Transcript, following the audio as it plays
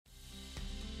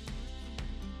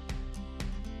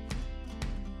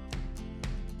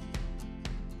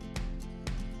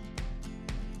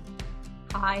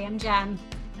Hi, I'm Jen.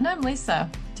 And I'm Lisa.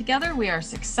 Together, we are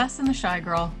Success in the Shy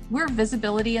Girl. We're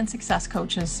visibility and success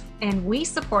coaches. And we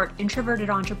support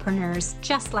introverted entrepreneurs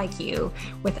just like you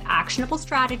with actionable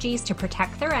strategies to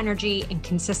protect their energy and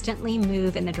consistently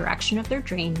move in the direction of their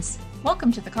dreams.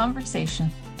 Welcome to the conversation.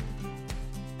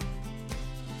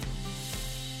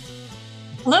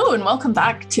 Hello, and welcome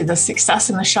back to the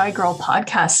Success in the Shy Girl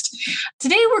podcast.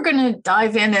 Today, we're going to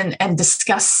dive in and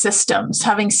discuss systems,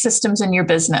 having systems in your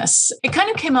business. It kind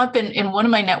of came up in one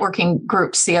of my networking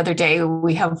groups the other day.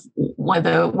 We have one of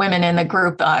the women in the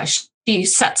group, she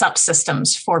sets up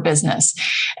systems for business.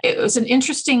 It was an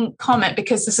interesting comment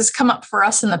because this has come up for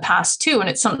us in the past too, and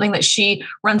it's something that she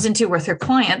runs into with her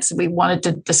clients. We wanted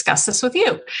to discuss this with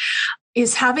you,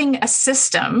 is having a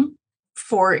system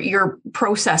for your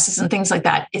processes and things like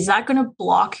that. Is that going to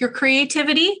block your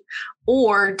creativity,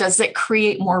 or does it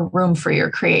create more room for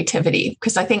your creativity?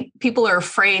 Because I think people are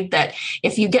afraid that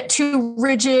if you get too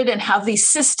rigid and have these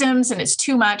systems and it's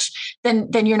too much, then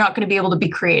you're not going to be able to be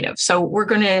creative. So we're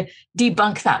going to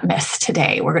debunk that myth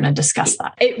today. We're going to discuss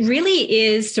that. It really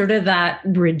is sort of that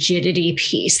rigidity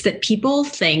piece that people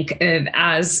think of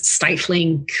as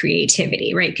stifling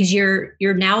creativity, right? Because you're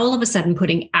now all of a sudden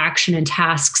putting action and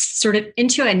tasks sort of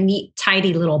into a neat,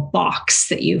 tidy little box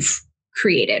that you've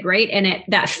created, right? And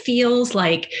that feels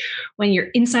like when you're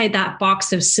inside that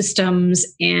box of systems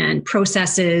and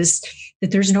processes,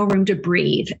 that there's no room to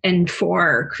breathe and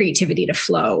for creativity to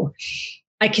flow.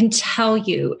 I can tell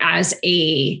you, as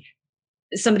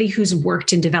somebody who's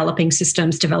worked in developing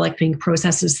systems, developing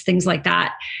processes, things like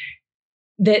that,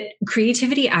 that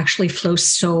creativity actually flows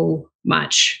so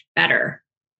much better.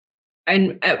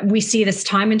 And we see this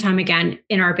time and time again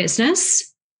in our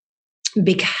business,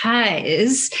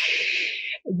 because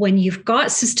when you've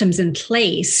got systems in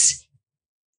place,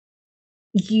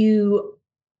 you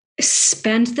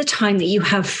spend the time that you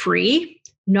have free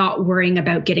not worrying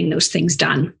about getting those things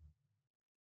done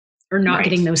or not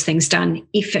getting those things done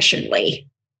efficiently.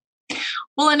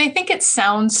 Well, and I think it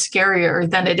sounds scarier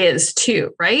than it is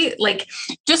too, right? Like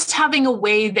just having a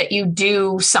way that you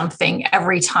do something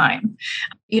every time,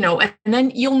 and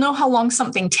then you'll know how long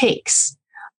something takes.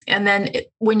 And then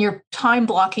when you're time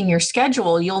blocking your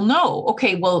schedule, you'll know,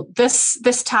 okay, well, this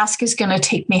task is going to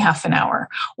take me half an hour,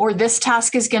 or this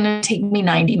task is going to take me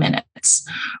 90 minutes,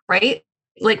 right?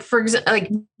 Like, for example,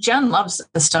 like Jen loves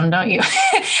a system, don't you?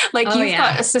 You've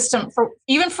got a system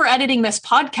even for editing this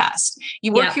podcast.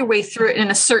 You work your way through it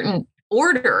in a certain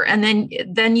order, and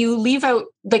then you leave out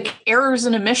like errors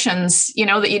and omissions,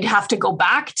 that you'd have to go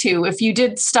back to. If you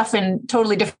did stuff in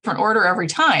totally different order every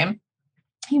time,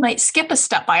 you might skip a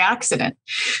step by accident.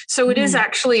 So it is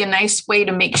actually a nice way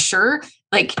to make sure,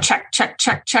 like check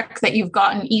that you've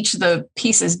gotten each of the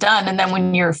pieces done. And then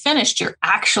when you're finished, you're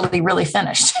actually really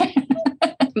finished.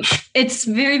 It's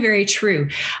very, very true.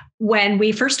 When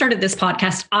we first started this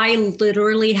podcast, I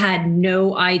literally had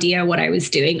no idea what I was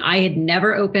doing. I had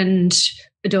never opened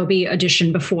Adobe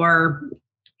Audition before.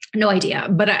 No idea,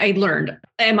 but I learned.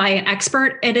 Am I an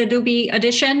expert at Adobe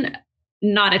Audition?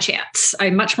 Not a chance.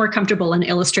 I'm much more comfortable in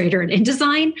Illustrator and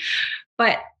InDesign,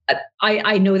 but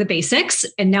I know the basics.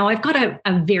 And now I've got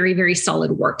a very, very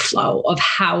solid workflow of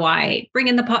how I bring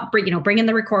in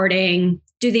the recording,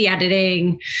 do the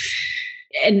editing,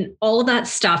 and all of that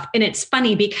stuff. And it's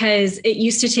funny because it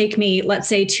used to take me, let's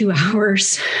say, 2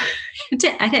 hours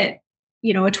to edit, a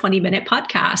 20-minute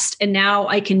podcast. And now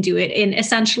I can do it in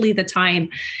essentially the time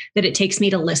that it takes me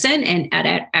to listen and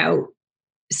edit out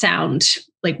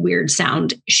weird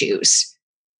sound issues.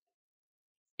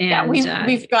 And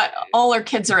we've got all our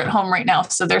kids are at home right now,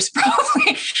 so there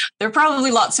are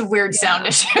probably lots of weird sound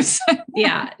issues.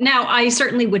 Yeah. Now, I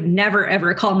certainly would never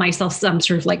ever call myself some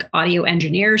sort of like audio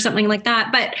engineer or something like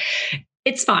that, but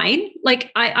it's fine.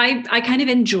 Like I kind of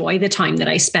enjoy the time that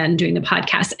I spend doing the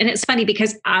podcast, and it's funny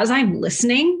because as I'm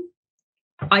listening,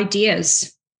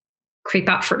 ideas creep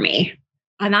up for me.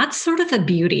 And that's sort of the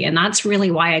beauty. And that's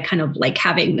really why I kind of like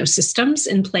having those systems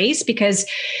in place, because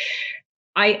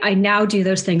I now do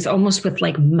those things almost with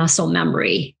like muscle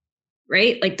memory,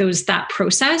 right? Like that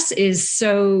process is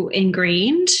so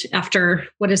ingrained after,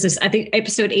 what is this? I think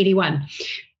episode 81.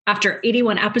 After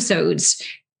 81 episodes,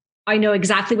 I know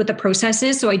exactly what the process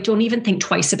is. So I don't even think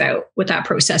twice about what that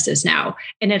process is now.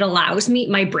 And it allows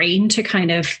my brain to kind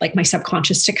of like my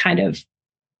subconscious to kind of,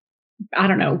 I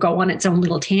don't know, go on its own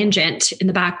little tangent in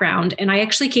the background. And I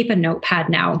actually keep a notepad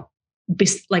now,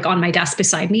 like on my desk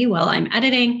beside me while I'm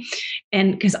editing.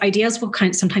 And because ideas will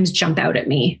sometimes jump out at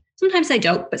me. Sometimes they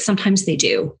don't, but sometimes they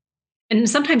do. And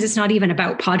sometimes it's not even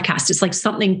about podcast. It's like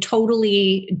something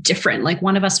totally different. Like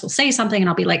one of us will say something and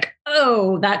I'll be like,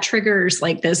 oh, that triggers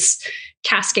like this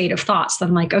cascade of thoughts that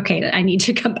I'm like, okay, I need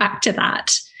to come back to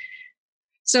that.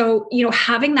 So,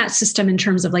 having that system in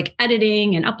terms of like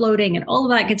editing and uploading and all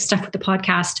of that good stuff with the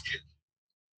podcast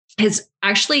has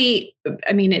actually,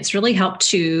 it's really helped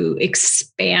to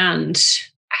expand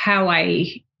how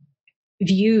I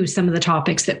view some of the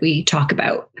topics that we talk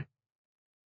about,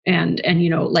 and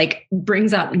like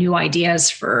brings up new ideas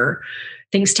for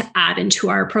things to add into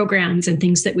our programs and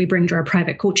things that we bring to our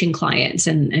private coaching clients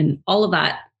and all of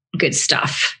that good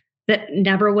stuff that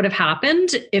never would have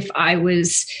happened if I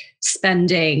was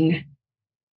spending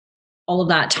all of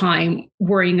that time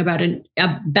worrying about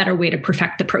a better way to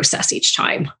perfect the process each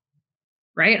time,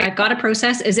 right? I've got a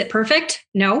process. Is it perfect?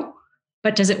 No.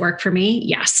 But does it work for me?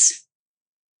 Yes.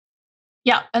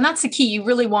 Yeah. And that's the key. You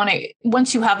really want to,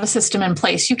 once you have a system in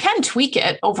place, you can tweak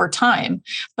it over time,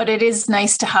 but it is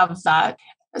nice to have that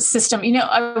system.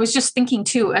 I was just thinking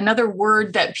too, another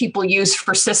word that people use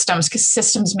for systems, because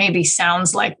systems maybe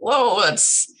sounds like, whoa,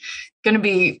 it's going to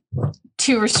be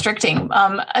too restricting.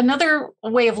 Another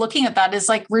way of looking at that is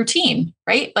like routine,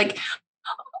 right? Like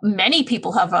many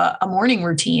people have a morning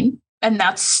routine, and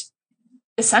that's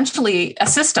essentially a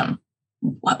system.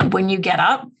 When you get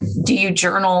up, do you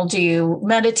journal? Do you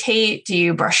meditate? Do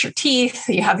you brush your teeth?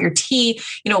 Do you have your tea?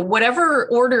 Whatever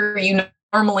order you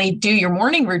normally do your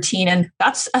morning routine, and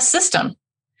that's a system,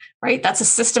 right? That's a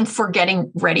system for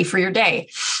getting ready for your day.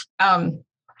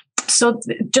 So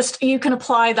just, you can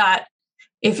apply that.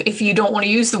 If you don't want to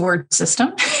use the word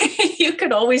system, you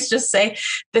could always just say,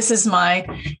 this is my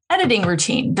editing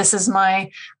routine. This is my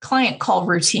client call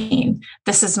routine.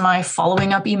 This is my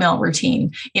following up email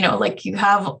routine. Like you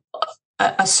have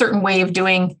a certain way of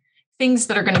doing things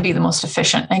that are going to be the most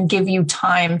efficient and give you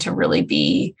time to really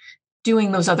be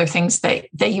doing those other things that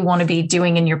you want to be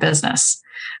doing in your business.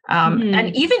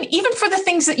 And even for the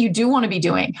things that you do want to be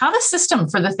doing, have a system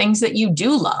for the things that you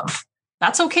do love.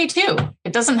 That's okay too.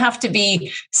 It doesn't have to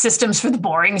be systems for the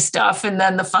boring stuff and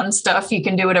then the fun stuff. You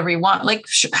can do whatever you want. Like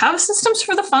have systems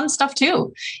for the fun stuff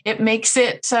too. It makes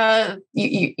it,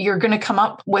 you're going to come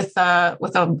up with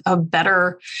a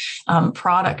better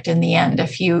product in the end.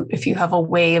 If you have a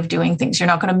way of doing things, you're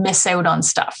not going to miss out on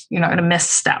stuff. You're not going to miss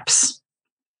steps.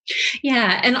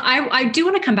 Yeah. And I do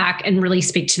want to come back and really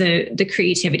speak to the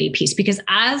creativity piece, because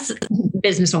as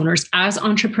business owners, as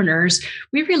entrepreneurs,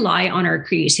 we rely on our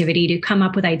creativity to come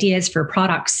up with ideas for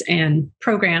products and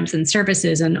programs and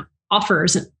services and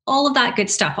offers and all of that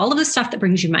good stuff, all of the stuff that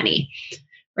brings you money,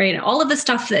 right? All of the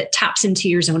stuff that taps into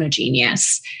your zone of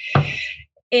genius.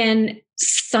 And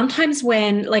sometimes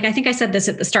when, like, I think I said this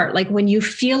at the start, like when you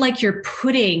feel like you're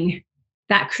putting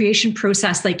that creation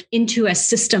process like into a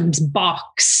systems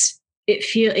box,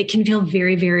 it can feel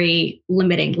very, very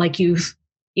limiting. Like you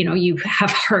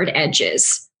have hard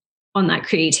edges on that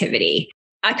creativity.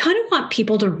 I kind of want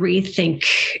people to rethink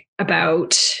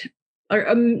about,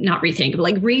 or not rethink, but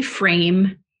like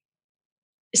reframe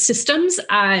systems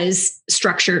as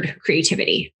structured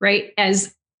creativity, right?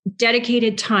 As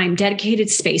dedicated time, dedicated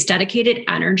space, dedicated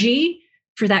energy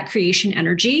for that creation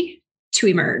energy to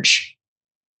emerge.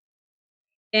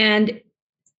 And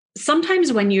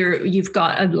sometimes when you've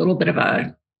got a little bit of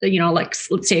a, like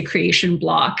let's say a creation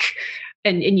block,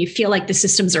 and you feel like the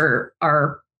systems are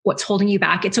what's holding you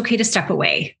back, it's okay to step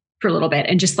away for a little bit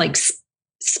and just like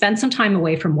spend some time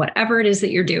away from whatever it is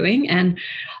that you're doing, and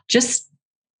just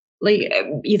like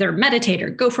either meditate or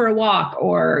go for a walk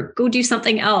or go do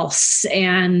something else.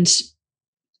 And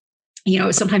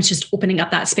sometimes just opening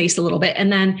up that space a little bit, and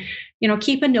then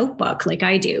keep a notebook like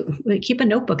I do. Like, keep a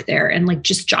notebook there and like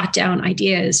just jot down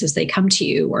ideas as they come to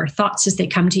you, or thoughts as they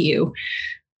come to you,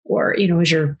 or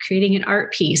as you're creating an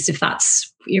art piece, if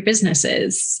that's what your business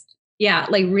is. Yeah,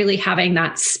 like really having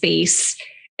that space,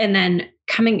 and then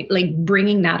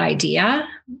bringing that idea,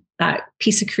 that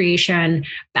piece of creation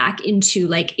back into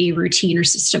like a routine or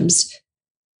systems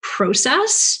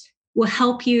process will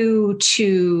help you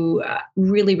to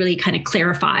really, really kind of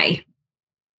clarify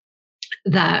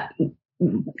that,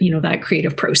 that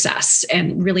creative process,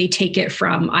 and really take it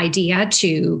from idea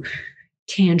to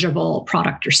tangible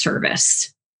product or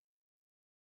service.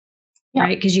 Yeah.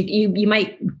 Right? Because you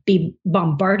might be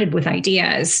bombarded with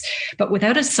ideas, but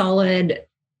without a solid,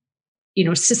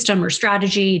 system or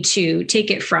strategy to take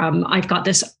it from, I've got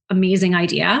this amazing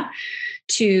idea,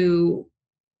 to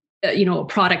a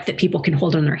product that people can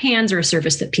hold in their hands, or a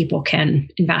service that people can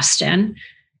invest in,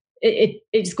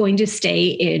 it's going to stay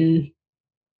in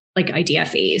like idea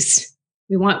phase.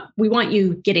 We want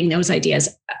you getting those ideas,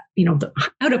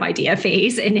 out of idea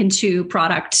phase and into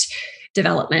product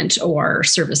development or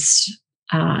service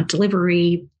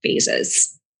delivery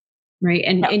phases. right?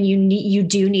 And you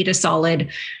do need a solid.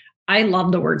 I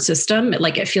love the word system.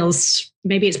 Like it feels,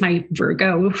 maybe it's my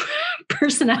Virgo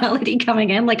personality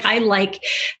coming in. Like I like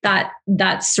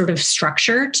that sort of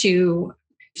structure to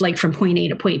like from point A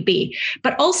to point B.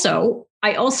 But also,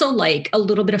 I also like a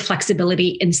little bit of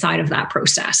flexibility inside of that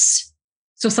process.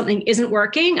 So something isn't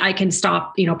working, I can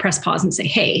stop, press pause and say,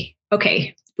 hey,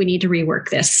 okay, we need to rework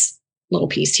this little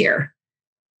piece here.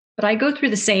 But I go through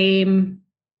the same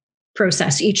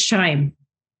process each time,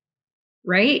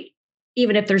 right?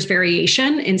 Even if there's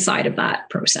variation inside of that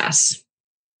process.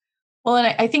 Well,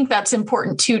 and I think that's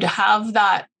important too, to have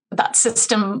that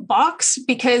system box,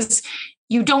 because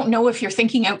you don't know if you're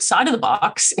thinking outside of the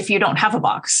box if you don't have a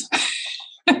box.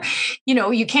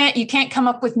 You can't come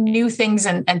up with new things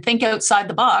and think outside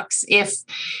the box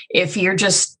if you're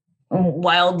just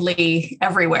wildly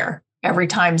everywhere. Every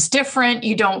time's different.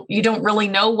 You don't really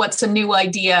know what's a new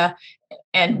idea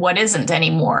and what isn't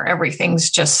anymore. Everything's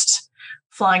just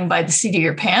flying by the seat of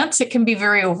your pants. It can be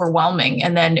very overwhelming.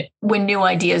 And then when new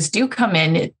ideas do come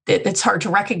in, it's hard to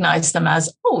recognize them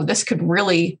as, oh, this could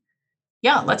really,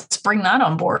 let's bring that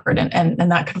on board.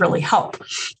 And that could really help.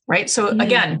 Right. So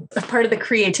again, a part of the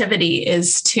creativity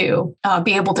is to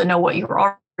be able to know what you're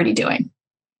already doing.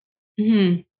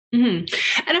 Mm-hmm.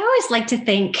 Mm-hmm. And I always like to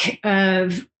think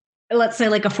of, let's say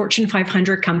like a Fortune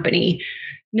 500 company.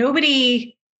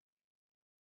 Nobody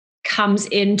comes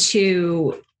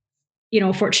into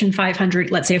Fortune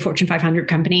 500, let's say a Fortune 500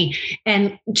 company,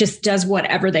 and just does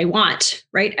whatever they want,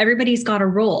 right? Everybody's got a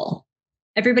role.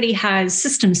 Everybody has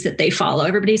systems that they follow.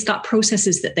 Everybody's got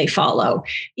processes that they follow.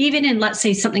 Even in, let's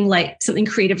say, something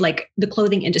creative like the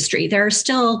clothing industry, there are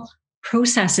still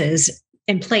processes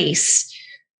in place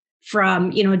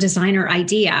from, a designer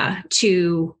idea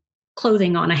to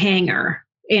clothing on a hanger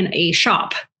in a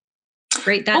shop,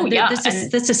 right?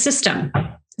 That's a system.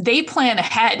 They plan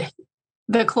ahead.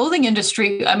 The clothing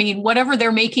industry, I mean, whatever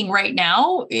they're making right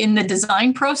now in the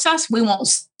design process, we won't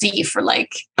see for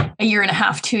like a year and a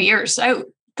half, 2 years out.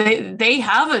 They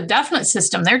have a definite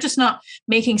system. They're just not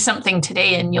making something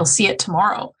today and you'll see it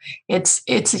tomorrow. It's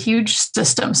a huge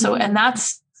system. So, and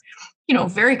that's,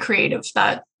 very creative,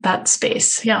 that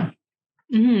space. Yeah.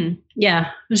 Mm-hmm. Yeah.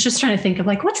 I was just trying to think of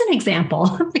like, what's an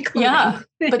example? Yeah.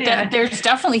 But there's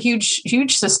definitely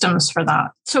huge systems for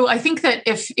that. So I think that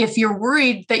if you're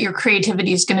worried that your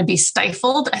creativity is going to be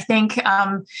stifled, I think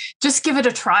just give it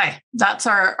a try. That's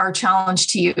our challenge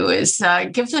to you is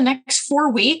give the next 4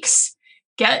 weeks,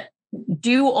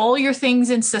 do all your things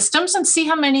in systems and see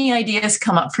how many ideas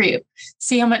come up for you.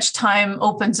 See how much time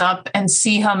opens up and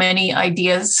see how many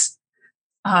ideas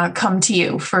come to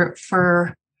you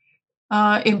for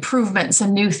improvements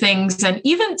and new things. And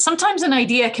even sometimes an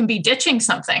idea can be ditching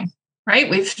something, right?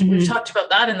 We've talked about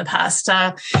that in the past.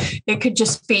 It could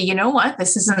just be, you know what,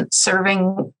 this isn't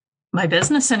serving my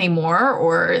business anymore,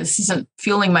 or this isn't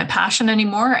fueling my passion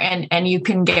anymore. And you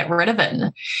can get rid of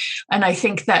it. And I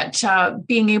think that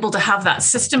being able to have that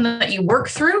system that you work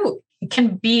through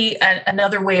can be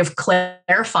another way of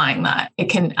clarifying that. It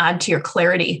can add to your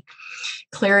clarity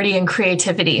and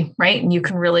creativity, right? And you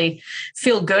can really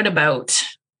feel good about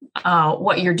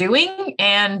what you're doing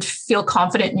and feel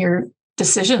confident in your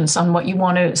decisions on what you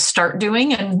want to start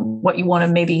doing and what you want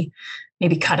to maybe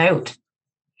cut out.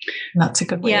 And that's a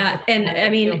good way. Yeah. And I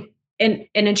mean, and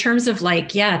in terms of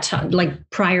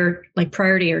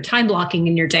priority or time blocking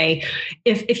in your day,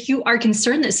 if you are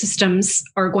concerned that systems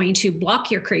are going to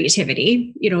block your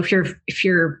creativity, if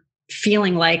you're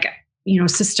feeling like,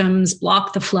 systems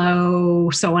block the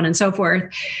flow, so on and so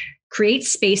forth, create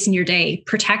space in your day,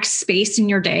 protect space in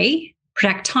your day,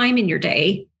 protect time in your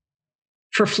day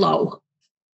for flow.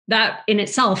 That in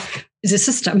itself is a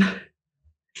system.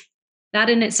 That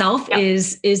in itself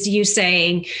is you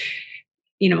saying,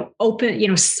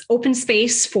 open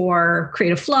space for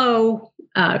creative flow,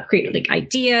 creative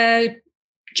idea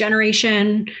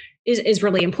generation is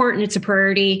really important. It's a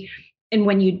priority. And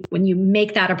when you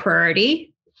make that a priority,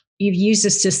 you've used a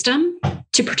system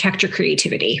to protect your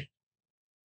creativity.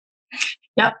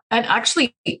 Yeah. And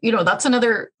actually, that's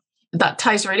another that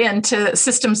ties right into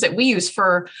systems that we use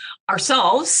for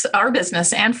ourselves, our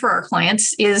business, and for our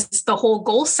clients is the whole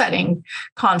goal setting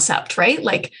concept, right?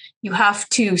 Like you have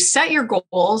to set your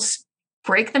goals,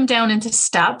 break them down into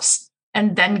steps,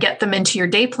 and then get them into your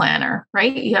day planner,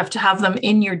 right? You have to have them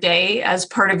in your day as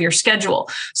part of your schedule.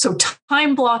 So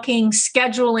time blocking,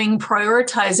 scheduling,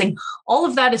 prioritizing, all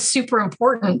of that is super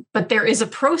important, but there is a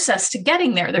process to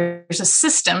getting there. There's a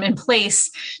system in place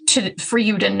for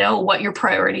you to know what your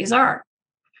priorities are.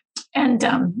 And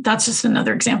that's just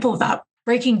another example of that.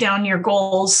 Breaking down your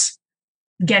goals,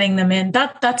 getting them in,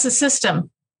 that's a system.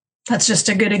 That's just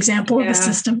a good example of a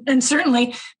system. And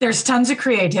certainly there's tons of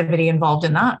creativity involved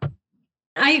in that.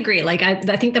 I agree. Like,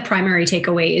 I think the primary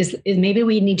takeaway is maybe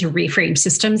we need to reframe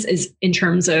systems is in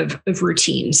terms of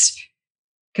routines.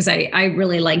 Because I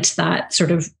really liked that sort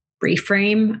of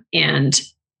reframe. And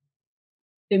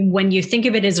when you think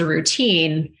of it as a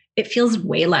routine, it feels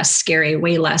way less scary,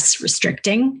 way less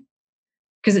restricting,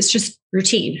 because it's just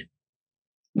routine.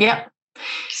 Yeah.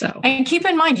 So, and keep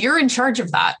in mind, you're in charge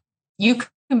of that. You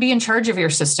can be in charge of your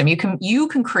system. You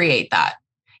can create that.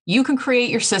 You can create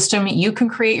your system. You can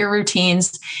create your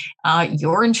routines.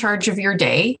 You're in charge of your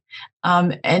day.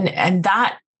 And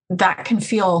that can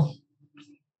feel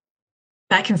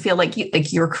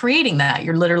like you're creating that.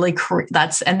 You're literally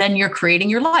and then you're creating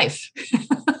your life,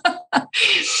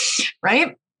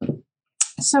 right?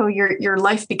 So your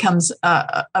life becomes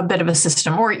a bit of a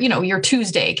system, or, your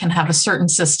Tuesday can have a certain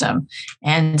system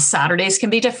and Saturdays can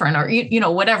be different, or,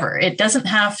 whatever. It doesn't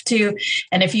have to.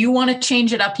 And if you want to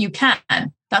change it up, you can.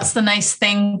 That's the nice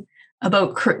thing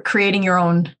about creating your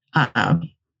own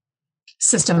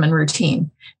system and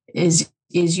routine is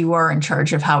you are in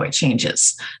charge of how it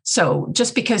changes. So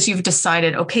just because you've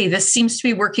decided, okay, this seems to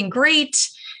be working great,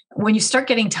 when you start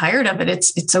getting tired of it,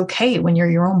 it's okay. When you're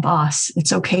your own boss,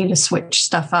 it's okay to switch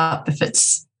stuff up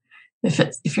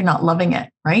if you're not loving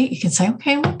it, right? You can say,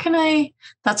 okay,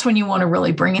 that's when you want to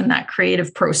really bring in that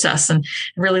creative process and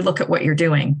really look at what you're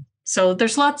doing. So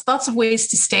there's lots of ways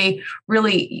to stay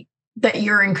really that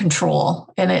you're in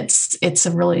control, and it's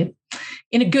a really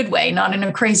in a good way, not in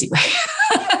a crazy way.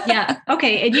 Yeah.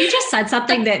 Okay. And you just said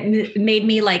something that made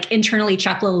me like internally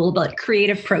chuckle a little bit.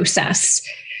 Creative process,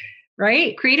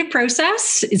 right? Creative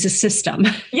process is a system.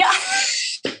 Yeah.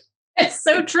 It's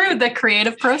so true. The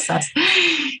creative process.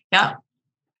 Yeah.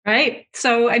 Right.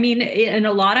 So, I mean, in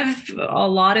a lot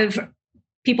of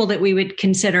people that we would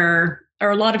consider, or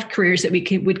a lot of careers that we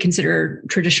would consider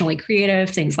traditionally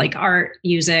creative, things like art,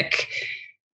 music,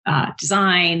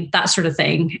 design, that sort of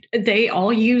thing, they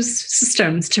all use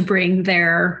systems to bring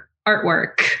their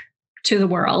artwork to the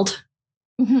world.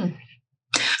 Mm-hmm.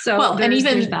 So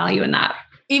there's value in that.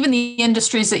 Even the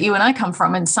industries that you and I come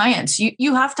from in science,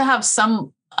 you have to have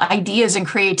some ideas and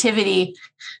creativity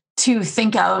to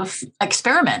think of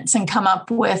experiments and come up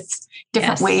with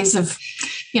different ways of,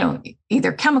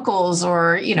 either chemicals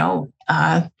or,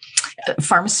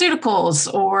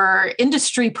 pharmaceuticals or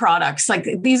industry products. Like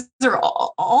these are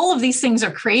all of these things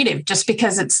are creative just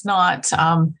because it's not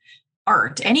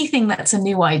art. Anything that's a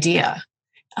new idea,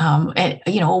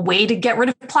 a way to get rid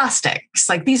of plastics.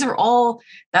 Like these are all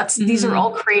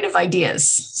creative ideas.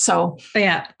 So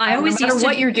yeah, I always no matter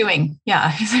what you're doing.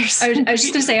 Yeah. I was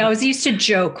just going to say, I was used to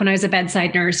joke when I was a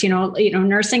bedside nurse,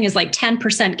 nursing is like 10%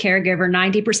 caregiver,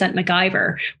 90%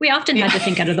 MacGyver. We often had to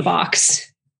think out of the box.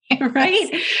 Right.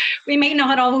 We may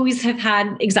not always have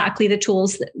had exactly the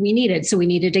tools that we needed. So we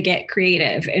needed to get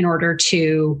creative in order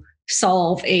to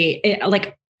solve an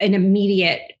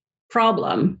immediate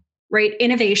problem, right?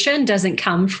 Innovation doesn't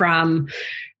come from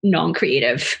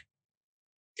non-creative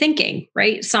thinking,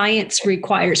 right? Science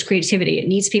requires creativity. It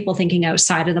needs people thinking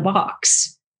outside of the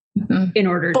box in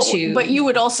order to. But you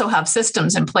would also have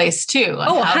systems in place too.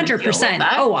 100%.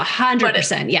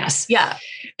 100%. Yes. Yeah.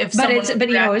 It's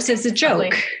a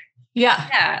joke. Yeah.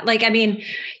 Yeah. Like, I mean,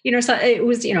 so it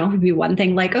was, it'd be one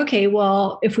thing like, okay,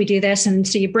 well, if we do this, and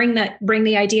so you bring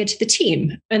the idea to the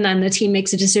team, and then the team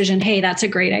makes a decision. Hey, that's a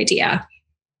great idea.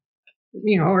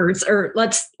 Or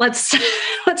let's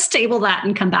table that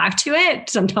and come back to it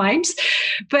sometimes.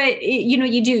 But you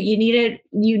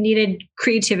needed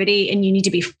creativity, and you need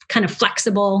to be kind of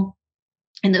flexible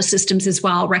in those systems as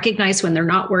well. Recognize when they're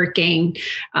not working,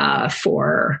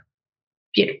 for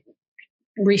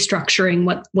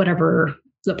restructuring whatever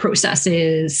the process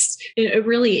is. It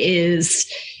really is,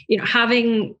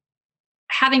 having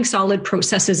solid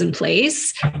processes in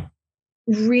place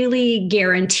really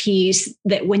guarantees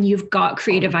that when you've got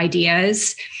creative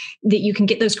ideas, that you can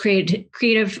get those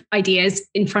creative ideas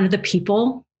in front of the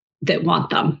people that want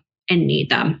them and need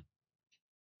them.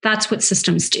 That's what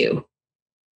systems do.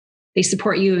 They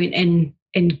support you in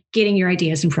getting your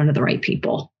ideas in front of the right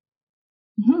people.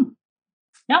 Mm-hmm.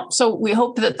 Yeah. So we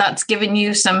hope that that's given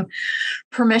you some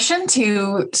permission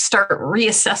to start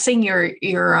reassessing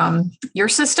your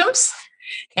systems,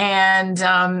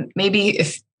 and maybe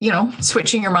if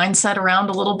switching your mindset around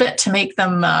a little bit to make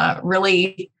them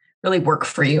really, really work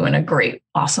for you in a great,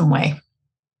 awesome way.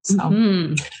 So,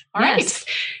 All right.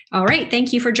 All right.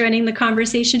 Thank you for joining the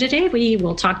conversation today. We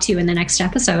will talk to you in the next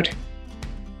episode.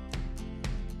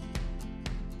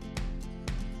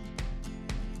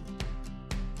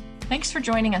 Thanks for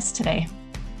joining us today.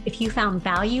 If you found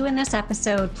value in this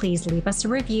episode, please leave us a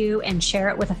review and share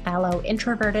it with a fellow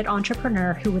introverted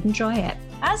entrepreneur who would enjoy it.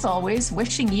 As always,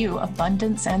 wishing you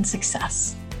abundance and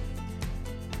success.